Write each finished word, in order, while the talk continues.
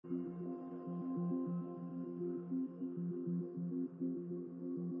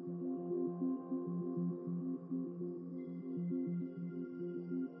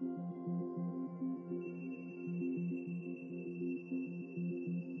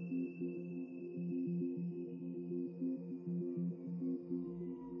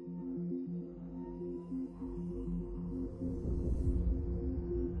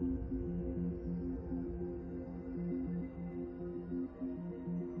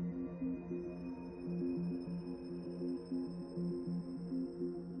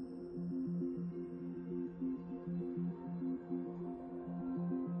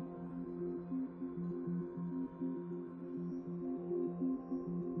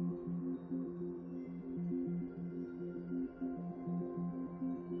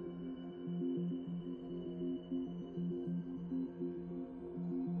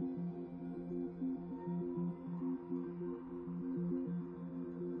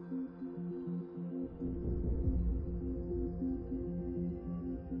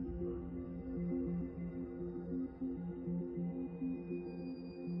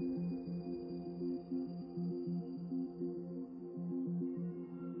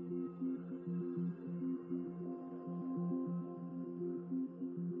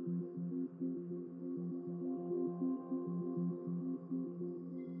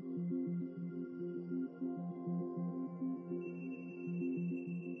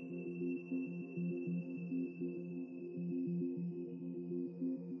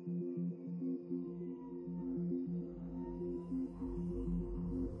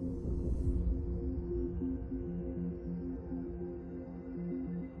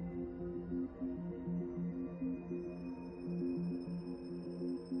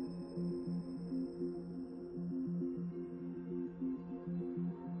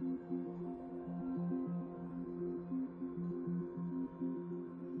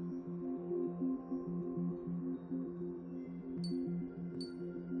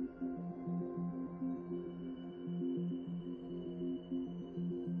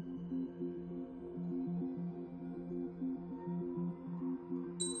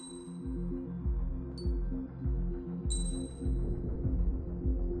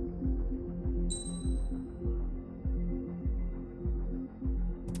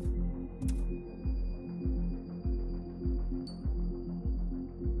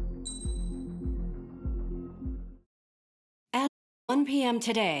1 p.m.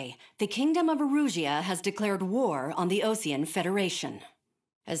 today, the Kingdom of Erusia has declared war on the Osean Federation.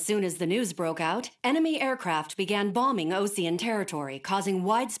 As soon as the news broke out, enemy aircraft began bombing Osean territory, causing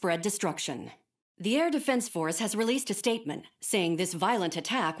widespread destruction. The Air Defense Force has released a statement saying this violent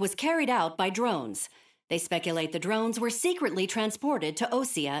attack was carried out by drones. They speculate the drones were secretly transported to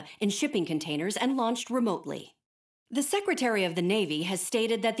Osea in shipping containers and launched remotely. The Secretary of the Navy has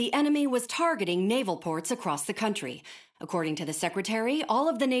stated that the enemy was targeting naval ports across the country. According to the Secretary, all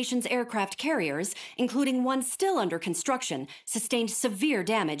of the nation's aircraft carriers, including one still under construction, sustained severe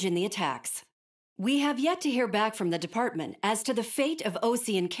damage in the attacks. We have yet to hear back from the department as to the fate of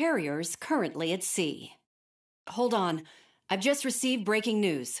Osean carriers currently at sea. Hold on. I've just received breaking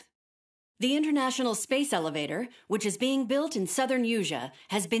news. The International Space Elevator, which is being built in southern Erusia,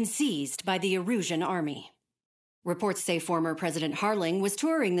 has been seized by the Erusian army. Reports say former President Harling was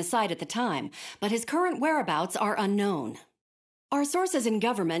touring the site at the time, but his current whereabouts are unknown. Our sources in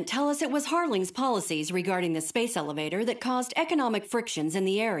government tell us it was Harling's policies regarding the space elevator that caused economic frictions in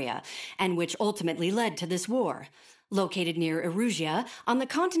the area, and which ultimately led to this war. Located near Erusia, on the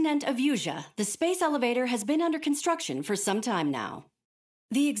continent of Erusia, the space elevator has been under construction for some time now.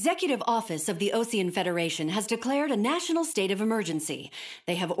 The Executive Office of the Osean Federation has declared a national state of emergency.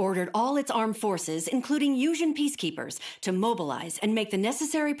 They have ordered all its armed forces, including Erusian peacekeepers, to mobilize and make the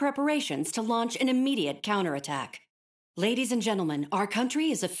necessary preparations to launch an immediate counterattack. Ladies and gentlemen, our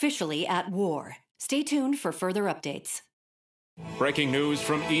country is officially at war. Stay tuned for further updates. Breaking news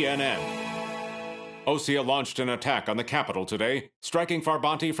from ENN. Osea launched an attack on the capital today, striking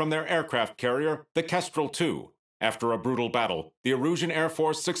Farbanti from their aircraft carrier, the Kestrel II. After a brutal battle, the Erusian Air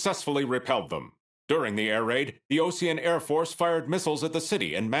Force successfully repelled them. During the air raid, the Osean Air Force fired missiles at the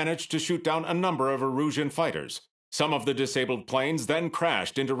city and managed to shoot down a number of Erusian fighters. Some of the disabled planes then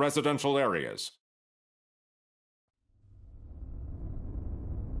crashed into residential areas.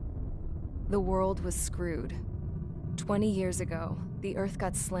 The world was screwed. 20 years ago, the Earth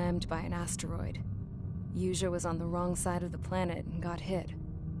got slammed by an asteroid. Erusia was on the wrong side of the planet and got hit.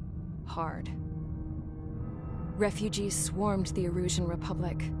 Hard. Refugees swarmed the Erusian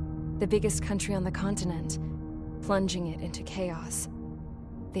Republic, the biggest country on the continent, plunging it into chaos.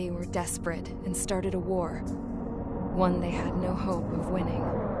 They were desperate and started a war, one they had no hope of winning.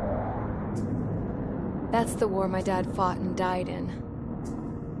 That's the war my dad fought and died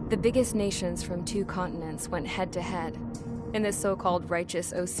in. The biggest nations from 2 continents went head-to-head, and the so-called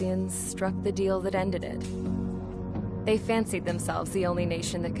righteous Oseans struck the deal that ended it. They fancied themselves the only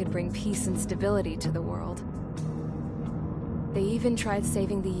nation that could bring peace and stability to the world. They even tried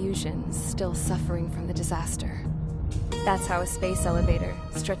saving the Erusians, still suffering from the disaster. That's how a space elevator,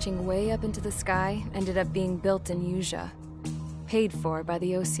 stretching way up into the sky, ended up being built in Erusia, paid for by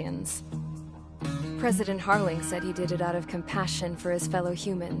the Oseans. President Harling said he did it out of compassion for his fellow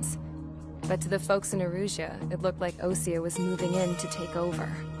humans. But to the folks in Erusia, it looked like Osea was moving in to take over.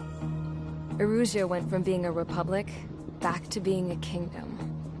 Erusia went from being a republic back to being a kingdom.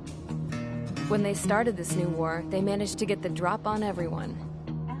 When they started this new war, they managed to get the drop on everyone.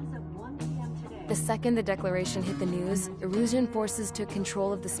 As of 1 p.m. today, The second the declaration hit the news, Erusian forces took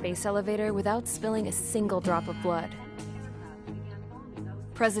control of the space elevator without spilling a single drop of blood.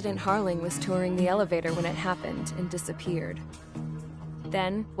 President Harling was touring the elevator when it happened and disappeared.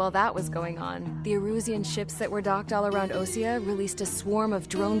 Then, while that was going on, the Erusian ships that were docked all around Osea released a swarm of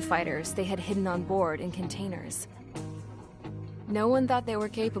drone fighters they had hidden on board in containers. No one thought they were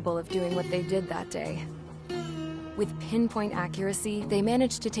capable of doing what they did that day. With pinpoint accuracy, they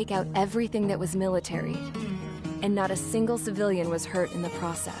managed to take out everything that was military, and not a single civilian was hurt in the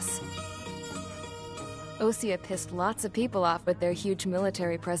process. Osea pissed lots of people off with their huge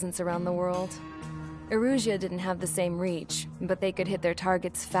military presence around the world. Erusia didn't have the same reach, but they could hit their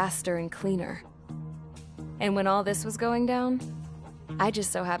targets faster and cleaner. And when all this was going down, I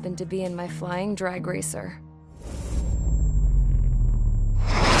just so happened to be in my flying drag racer.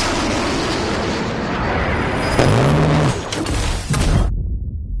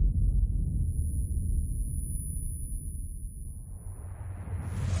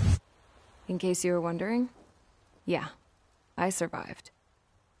 In case you were wondering, yeah, I survived.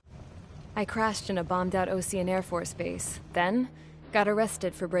 I crashed in a bombed-out Osean Air Force base, then got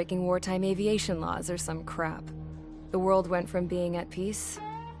arrested for breaking wartime aviation laws or some crap. The world went from being at peace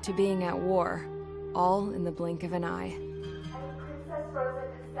to being at war, all in the blink of an eye. Princess Rosa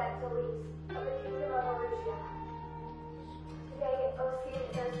Cassette Delise of the Kingdom of Erusia. Today, Osean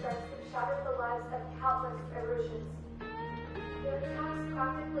airstrikes have shattered the lives of countless Erusians. Their attacks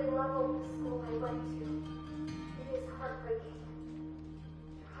practically leveled the school I went to. It is heartbreaking.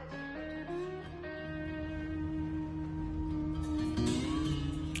 Tragic.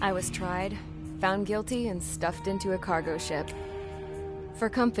 I was tried, found guilty, and stuffed into a cargo ship. For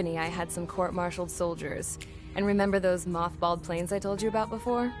company, I had some court-martialed soldiers. And remember those mothballed planes I told you about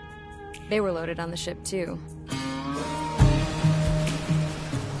before? They were loaded on the ship, too.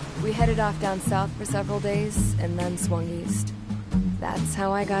 We headed off down south for several days, and then swung east. That's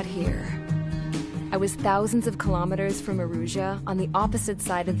how I got here. I was thousands of kilometers from Erusia, on the opposite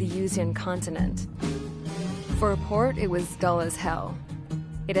side of the Usian continent. For a port, it was dull as hell.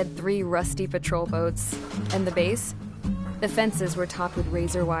 It had 3 rusty patrol boats, and the base? The fences were topped with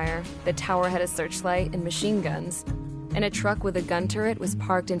razor wire, the tower had a searchlight and machine guns, and a truck with a gun turret was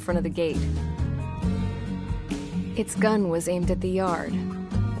parked in front of the gate. Its gun was aimed at the yard.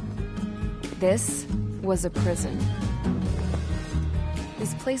 This was a prison.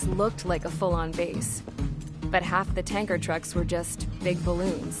 This place looked like a full-on base, but half the tanker trucks were just big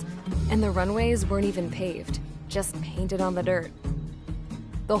balloons, and the runways weren't even paved, just painted on the dirt.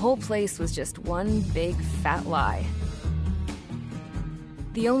 The whole place was just one big fat lie.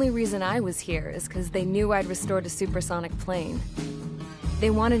 The only reason I was here is because they knew I'd restored a supersonic plane. They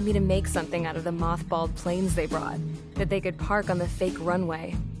wanted me to make something out of the mothballed planes they brought, that they could park on the fake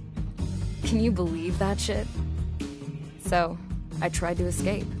runway. Can you believe that shit? So, I tried to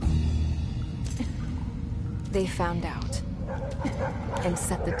escape. They found out, and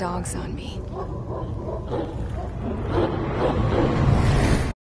set the dogs on me.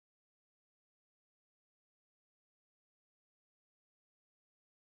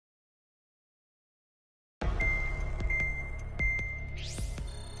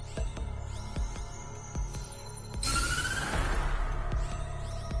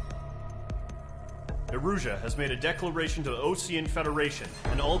 Erusia has made a declaration to the Ocean Federation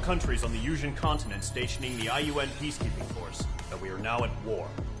and all countries on the Usian continent stationing the IUN peacekeeping force that we are now at war.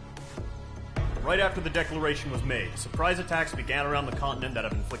 Right after the declaration was made, surprise attacks began around the continent that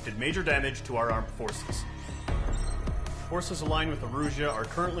have inflicted major damage to our armed forces. Forces aligned with Erusia are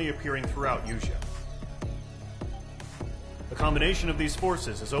currently appearing throughout Usia. The combination of these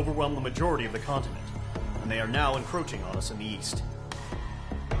forces has overwhelmed the majority of the continent, and they are now encroaching on us in the east.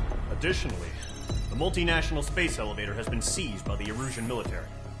 Additionally, the multinational space elevator has been seized by the Erusian military.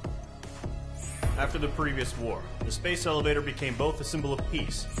 After the previous war, the space elevator became both a symbol of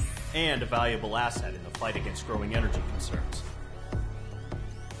peace and a valuable asset in the fight against growing energy concerns.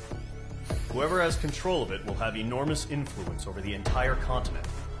 Whoever has control of it will have enormous influence over the entire continent.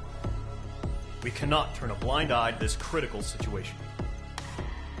 We cannot turn a blind eye to this critical situation.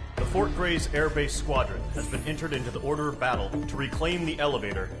 The Fort Gray's Air Base Squadron has been entered into the order of battle to reclaim the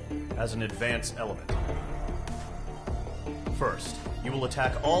elevator as an advance element. First, you will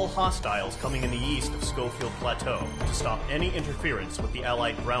attack all hostiles coming in the east of Schofield Plateau to stop any interference with the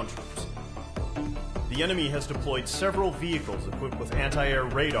Allied ground troops. The enemy has deployed several vehicles equipped with anti-air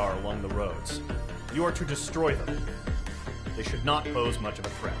radar along the roads. You are to destroy them. They should not pose much of a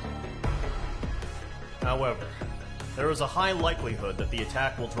threat. However, there is a high likelihood that the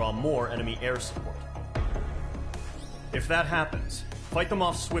attack will draw more enemy air support. If that happens, fight them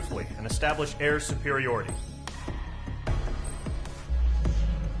off swiftly and establish air superiority.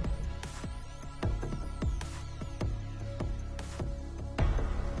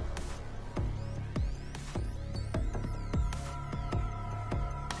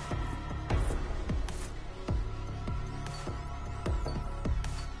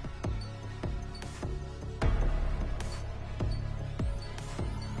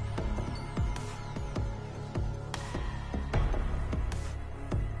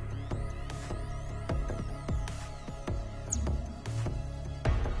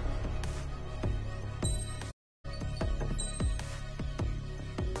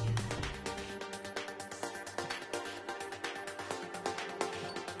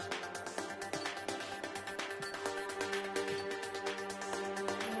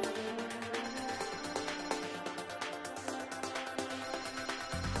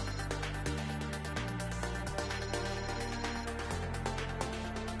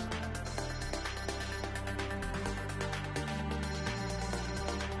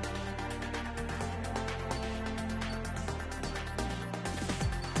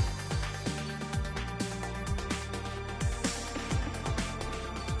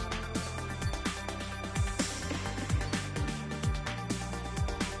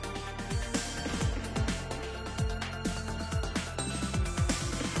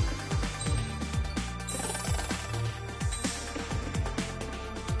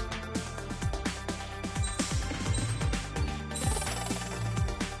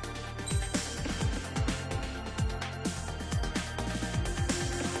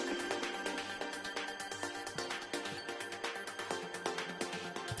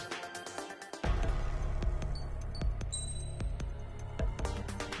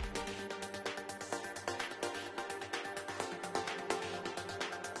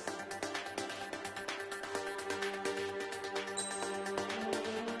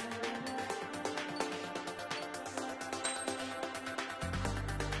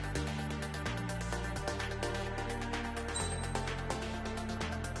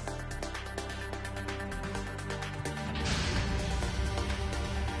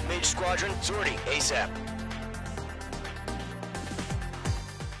 Squadron, sortie ASAP.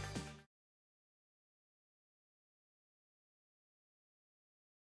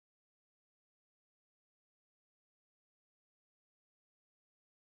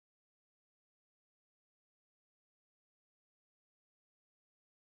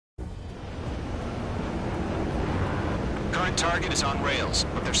 Current target is on rails,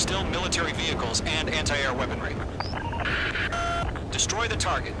 but there's still military vehicles and anti-air weaponry. Destroy the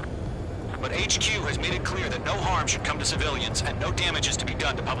target. But HQ has made it clear that no harm should come to civilians and no damage is to be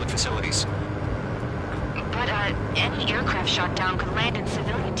done to public facilities. But, any aircraft shot down could land in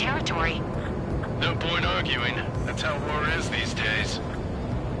civilian territory. No point arguing. That's how war is these days.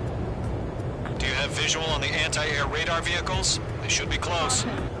 Do you have visual on the anti-air radar vehicles? They should be close.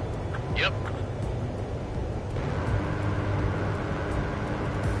 Yep.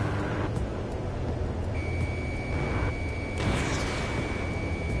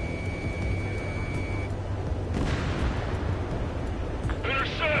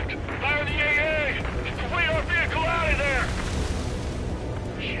 Intersect! Fire the AA! Get the radar vehicle out of there!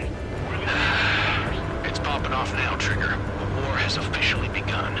 Shit. It's popping off now, Trigger. The war has officially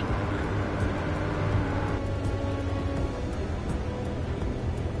begun.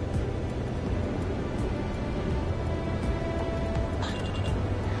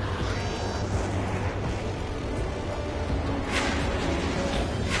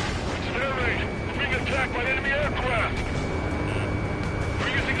 Attacked by enemy aircraft!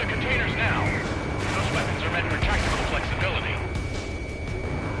 We're using the containers now. Those weapons are meant for tactical flexibility.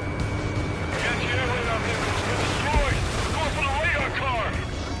 Anti-air radar vehicles been destroyed! We're going for the radar car!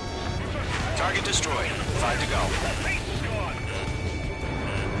 Target destroyed. 5 to go. That base is gone!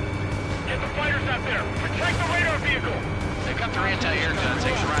 Get the fighters out there! Protect the radar vehicle! They've got their anti-air guns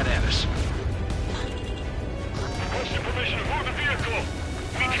aimed right at us. Requesting permission to move the vehicle!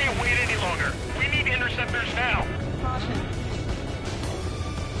 We can't wait any longer. We need interceptors now. Caution.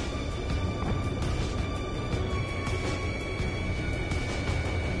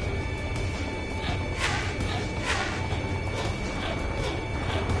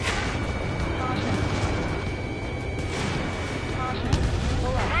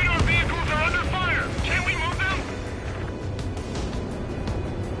 Radar vehicles are under fire. Can we move them?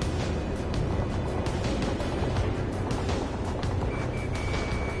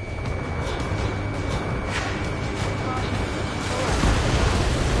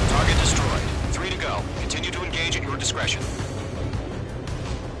 Target destroyed. 3 to go. Continue to engage at your discretion.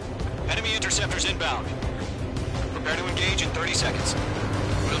 Enemy interceptors inbound. Prepare to engage in 30 seconds.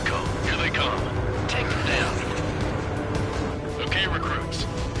 Wilco, here they come. Take them down. Okay, recruits.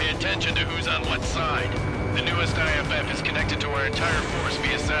 Pay attention to who's on what side. The newest IFF is connected to our entire force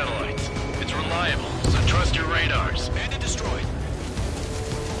via satellites. It's reliable, so trust your radars. Bandit destroyed.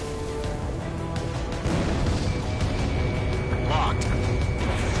 Locked.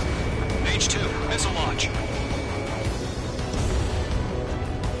 H2, missile launch.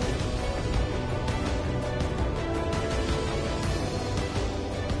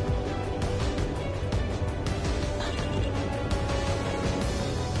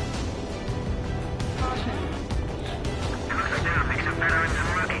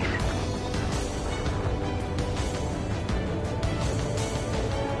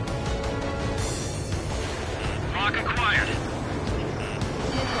 Rock acquired.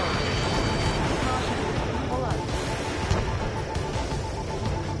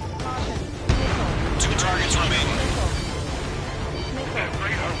 Two targets remaining. That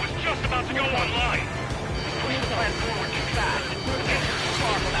radar was just about to go online. Push the plan forward too fast. This is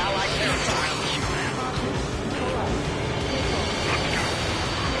far from Allied territory.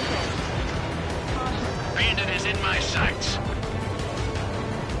 Bandit is in my sights.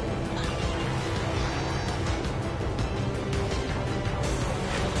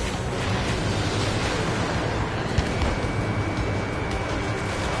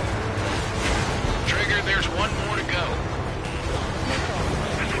 Trigger, there's one more to go.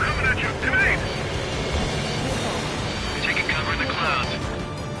 Missile coming at you. Grenade! Taking cover in the clouds.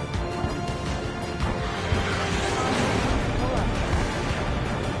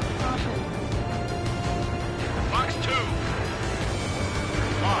 Box 2.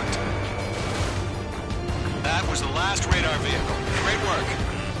 Locked. That was the last radar vehicle. Great work.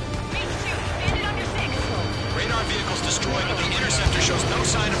 Radar vehicle's destroyed, but the interceptor shows no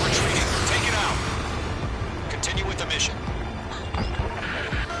sign of retreating. Take it out. Continue with the mission.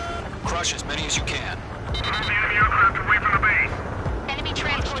 Crush as many as you can. Move the enemy aircraft away from the base. Enemy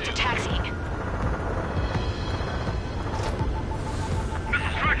transports are taxiing.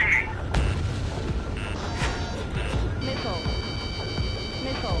 Missiles tracking me.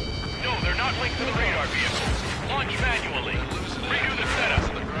 Missile.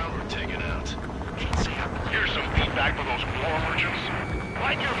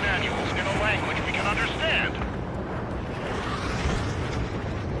 Write your manuals in a language we can understand.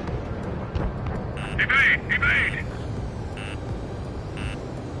 Evade! Evade!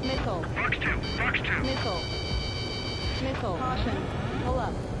 Missile. Fox 2! Fox 2! Missile. Missile. Caution. Pull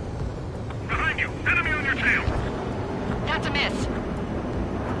up. Behind you! Enemy on your tail! That's a miss.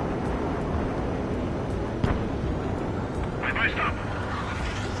 Bye-bye, stop!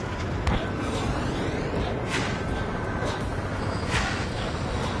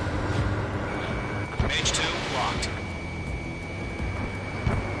 Mage 2, locked.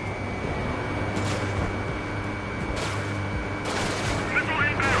 Missile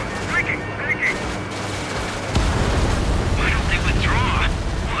inbound! Breaking! Breaking! Why don't they withdraw?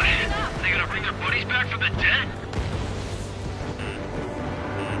 What? They gonna bring their buddies back from the dead?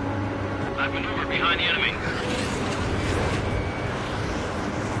 I've maneuvered behind the enemy.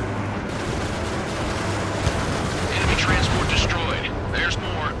 Enemy transport destroyed. There's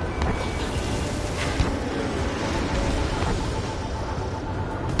more.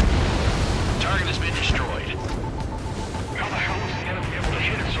 Target has been destroyed. How the hell was the enemy able to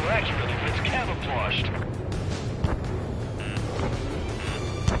hit it so accurately when it's camouflaged?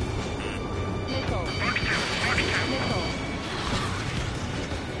 Missile. Fox 2! Fox 2! Missile.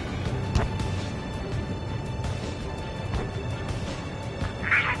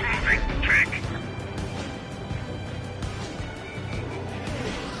 Missile closing! Take!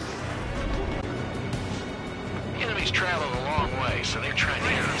 The enemy's traveled a long way, so they're trying to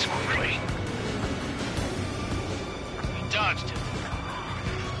hit us quickly. We dodged it.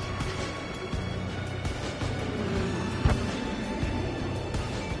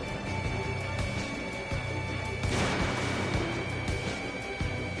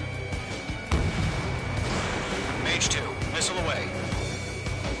 Mage 2, missile away.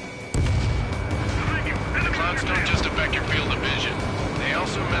 Behind you! The clouds don't just affect your field of vision. They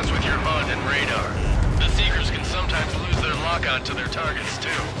also mess with your HUD and radar. The Seekers can sometimes lose their lock-on to their targets, too.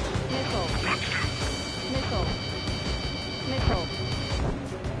 Missile. Fox 2! Missile. Missile.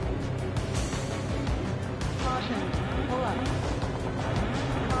 Caution. Pull up.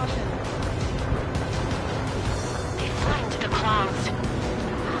 Caution. They fly into the clouds.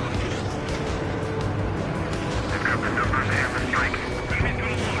 They've got the numbers to have a strike. Enemy's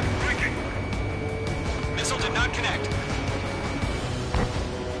gonna lock. Breaking! Missile did not connect.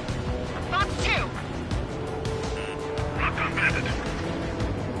 Fox 2. Locked on bandit.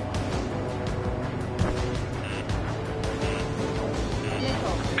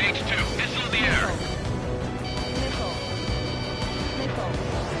 Missile. Mage 2, missile in the air. Missile. Missile.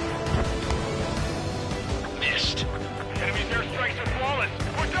 Missed. Enemy's airstrikes are flawless.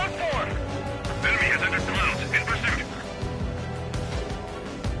 We're done for! Enemy has entered clouds. In pursuit.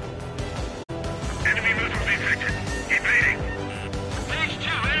 Enemy missile detected. Evading. Mage 2,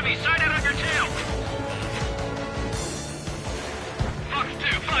 enemy sighted on your tail. Fox 2,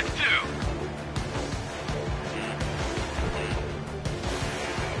 Fox 2.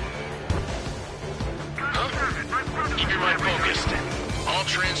 Huh? Keep your mind focused. All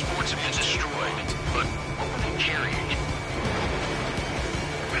transports have been destroyed, but what were they carrying?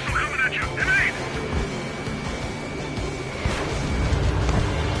 Missile coming at you! Evade!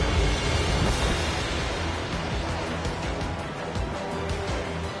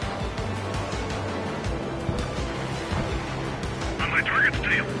 On my target's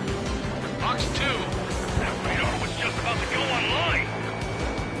tail. Fox 2! That radar was just about to go online!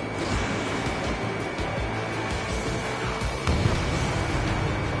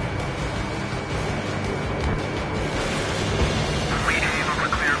 Reading over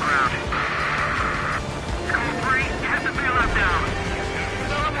clear ground. Code 3, test the bailout down.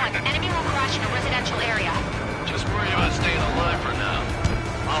 Zone 1, enemy will crash in a residential area. Just worry about staying alive for now.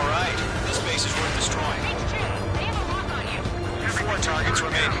 All right, this base is worth destroying. Mage 2, they have a lock on you. 4 targets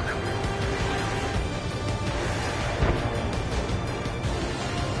remaining.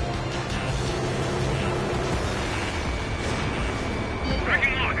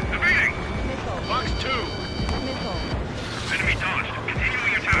 Breaking lock, evading! Missile. Fox 2! Missile. Enemy dodged.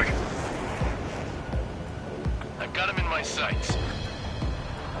 Continuing attack. I've got him in my sights.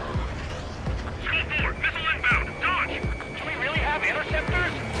 School 4, missile inbound. Dodge! Do we really have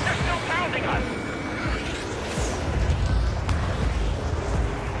interceptors? They're still pounding us!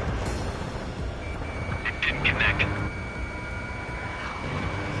 It didn't connect.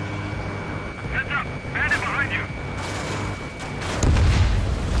 Heads up! Bandit behind you!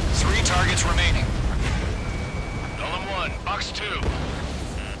 3 targets remaining. Golem 1, Fox 2.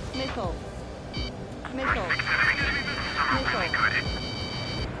 Missile. Missile. Missile.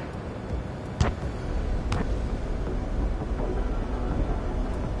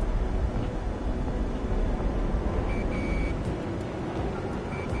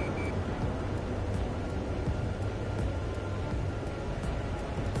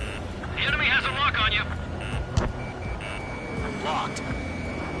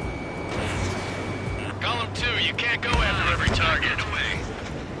 Column 2, you can't go after every target.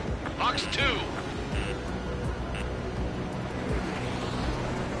 Box 2.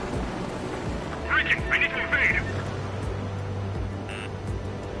 Breaking! I need to invade!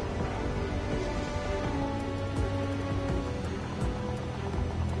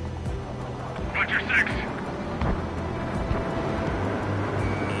 Roger 6.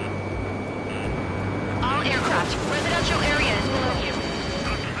 All aircraft, residential area is below you.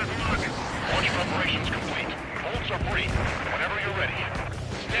 Launch preparations complete. Bolts are free. Whenever you're ready.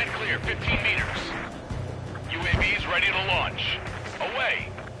 Stand clear, 15 meters. UAVs ready to launch. Away!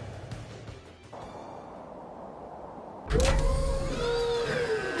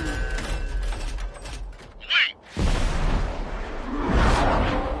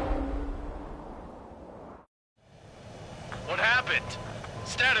 What happened?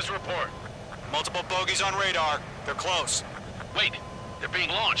 Status report. Multiple bogeys on radar. They're close. Wait, they're being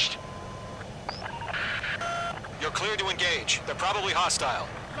launched. You're clear to engage. They're probably hostile.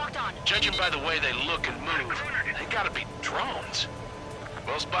 Locked on. Judging by the way they look and move, they gotta be drones.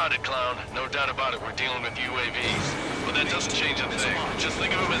 Well spotted, Clown. No doubt about it, we're dealing with UAVs. But that doesn't change a thing. Just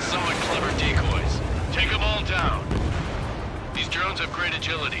think of them as somewhat clever decoys. Take them all down. These drones have great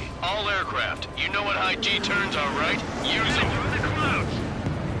agility. All aircraft. You know what high G turns are, right? Use them.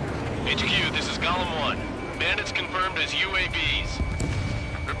 HQ, this is Column 1. Bandits confirmed as UAVs.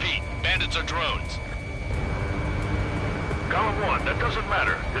 Repeat, bandits are drones. Column 1, that doesn't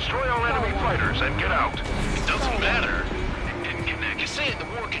matter. Destroy all enemy fighters and get out. It doesn't matter. You say it, the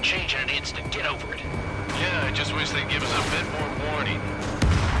war can change in an instant. Get over it. Yeah, I just wish they'd give us a bit more warning.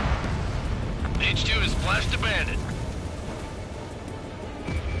 H2 is flashed to bandit.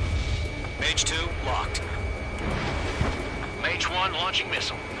 Mage 2, locked. Mage 1 launching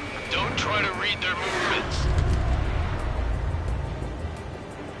missile. Don't try to read their movements.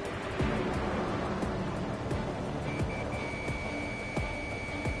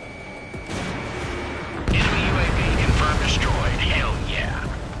 Enemy UAV confirmed destroyed. Hell yeah.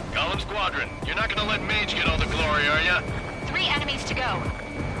 Column Squadron, you're not gonna let Mage get all the glory, are ya? 3 enemies to go.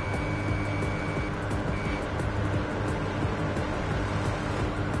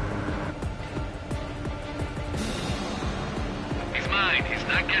 He's mine. He's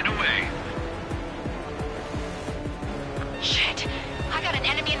not getting away. Shit. I got an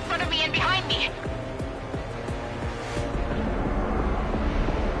enemy in front of me and behind me.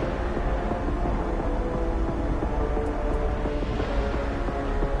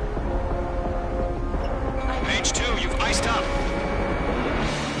 Mage 2, you've iced up.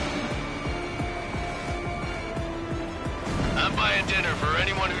 I'm buying dinner for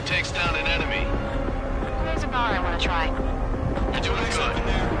anyone who takes down an enemy. There's a bar I want to try. You're doing good. In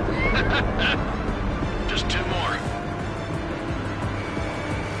there. Just 2 more.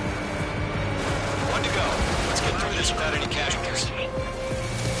 One to go. Let's get through this without any casualties.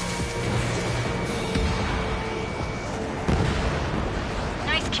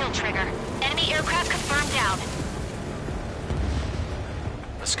 Nice kill, Trigger. Enemy aircraft confirmed down.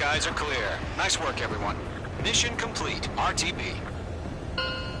 The skies are clear. Nice work, everyone. Mission complete. RTB.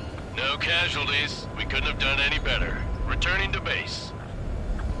 No casualties. We couldn't have done any better. Returning to base.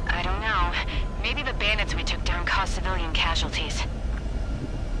 I don't know. Maybe the bandits we took down caused civilian casualties.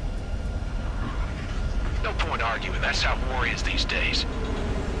 No point arguing. That's how war is these days.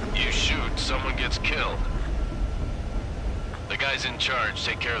 You shoot, someone gets killed. The guys in charge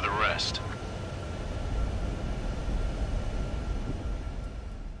take care of the rest.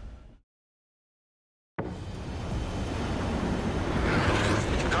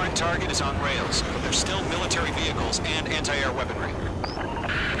 Current target is on rails, but there's still military vehicles and anti-air weaponry.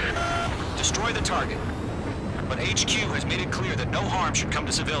 Destroy the target. But HQ has made it clear that no harm should come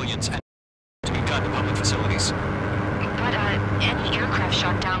to civilians and to be done to public facilities. But, any aircraft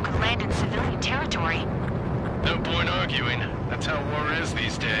shot down could land in civilian territory. No point arguing. That's how war is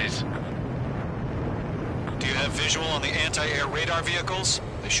these days. Do you have visual on the anti-air radar vehicles?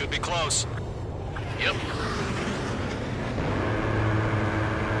 They should be close. Yep.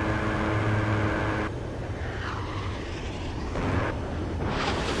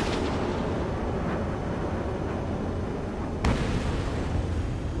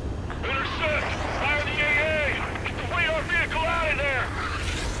 Intercept! Fire the AA! Get the radar vehicle out of there!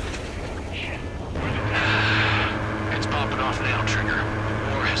 It's popping off now, Trigger.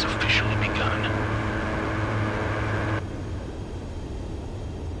 War has officially begun.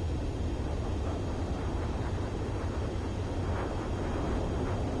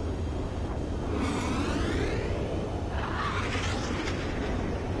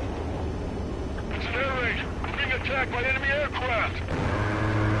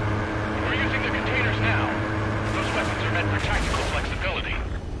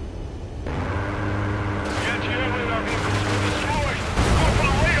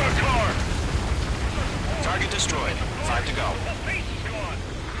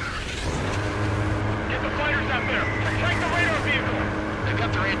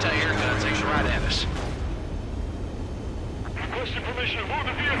 anti-air gun takes right at us. Requesting permission to move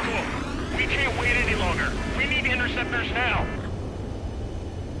the vehicle. We can't wait any longer. We need interceptors now.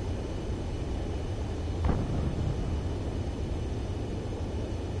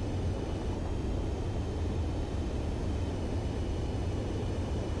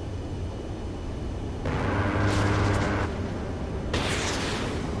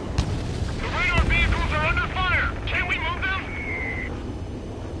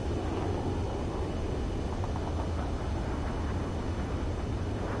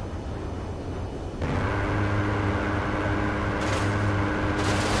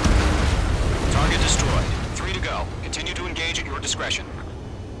 Discretion.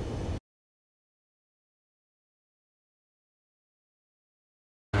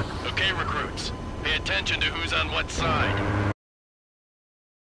 Okay, recruits. Pay attention to who's on what side.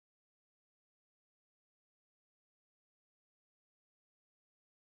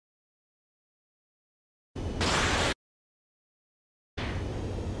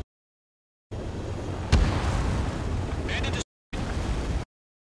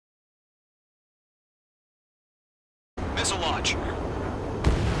 Missile launch.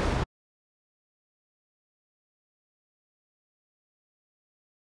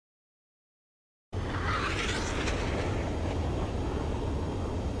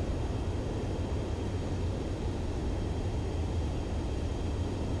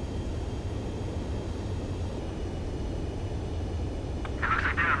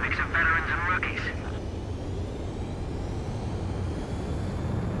 Mix of veterans and rookies.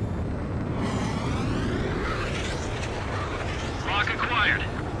 Lock acquired.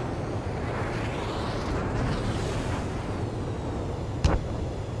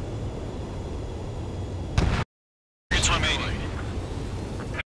 It's remaining.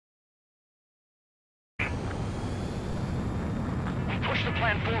 We pushed the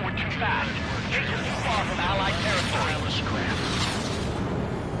plan forward too fast. This is too far from Allied territory.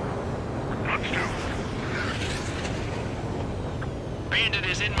 Let's do. Bandit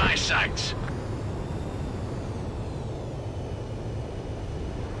is in my sights.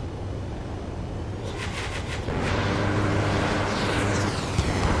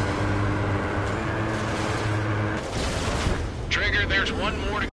 Trigger, there's one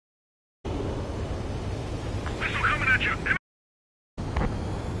more to... Missile coming at you.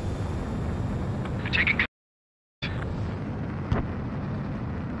 Taking...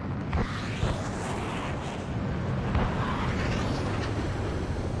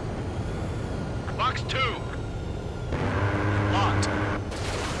 Box 2. Locked.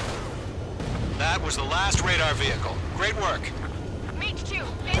 That was the last radar vehicle. Great work. Mage 2,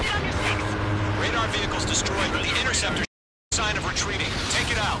 bandit on your 6. Radar vehicle's destroyed, but the interceptor sign of retreating.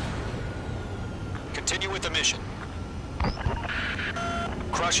 Take it out. Continue with the mission.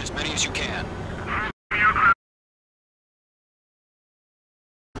 Crush as many as you can.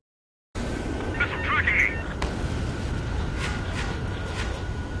 Missile tracking.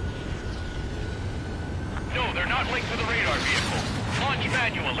 No, they're not linked to the radar vehicle. Launch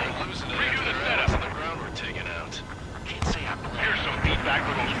manually. Redo the setup. On the ground we're taking out. Can't say I'm glad. Here's some feedback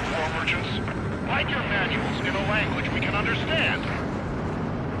for those war merchants. Write your manuals in a language we can understand.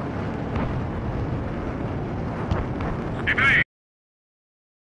 Hey, Mage.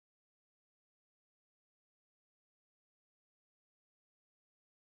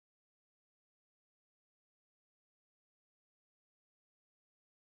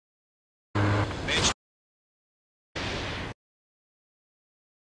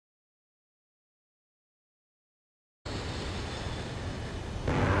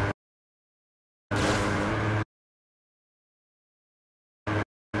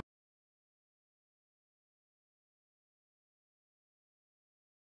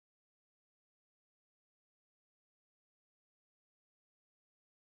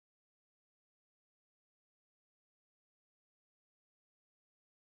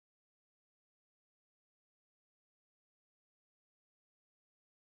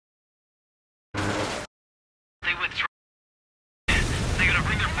 they went through. They gonna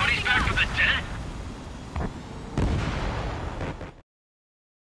bring their buddies back from the dead?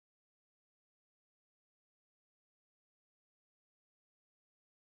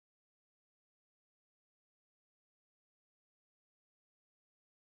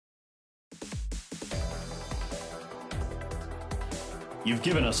 You've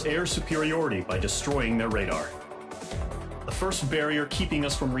given us air superiority by destroying their radar. The first barrier keeping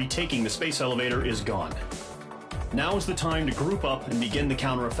us from retaking the space elevator is gone. Now is the time to group up and begin the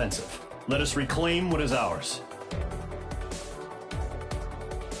counteroffensive. Let us reclaim what is ours.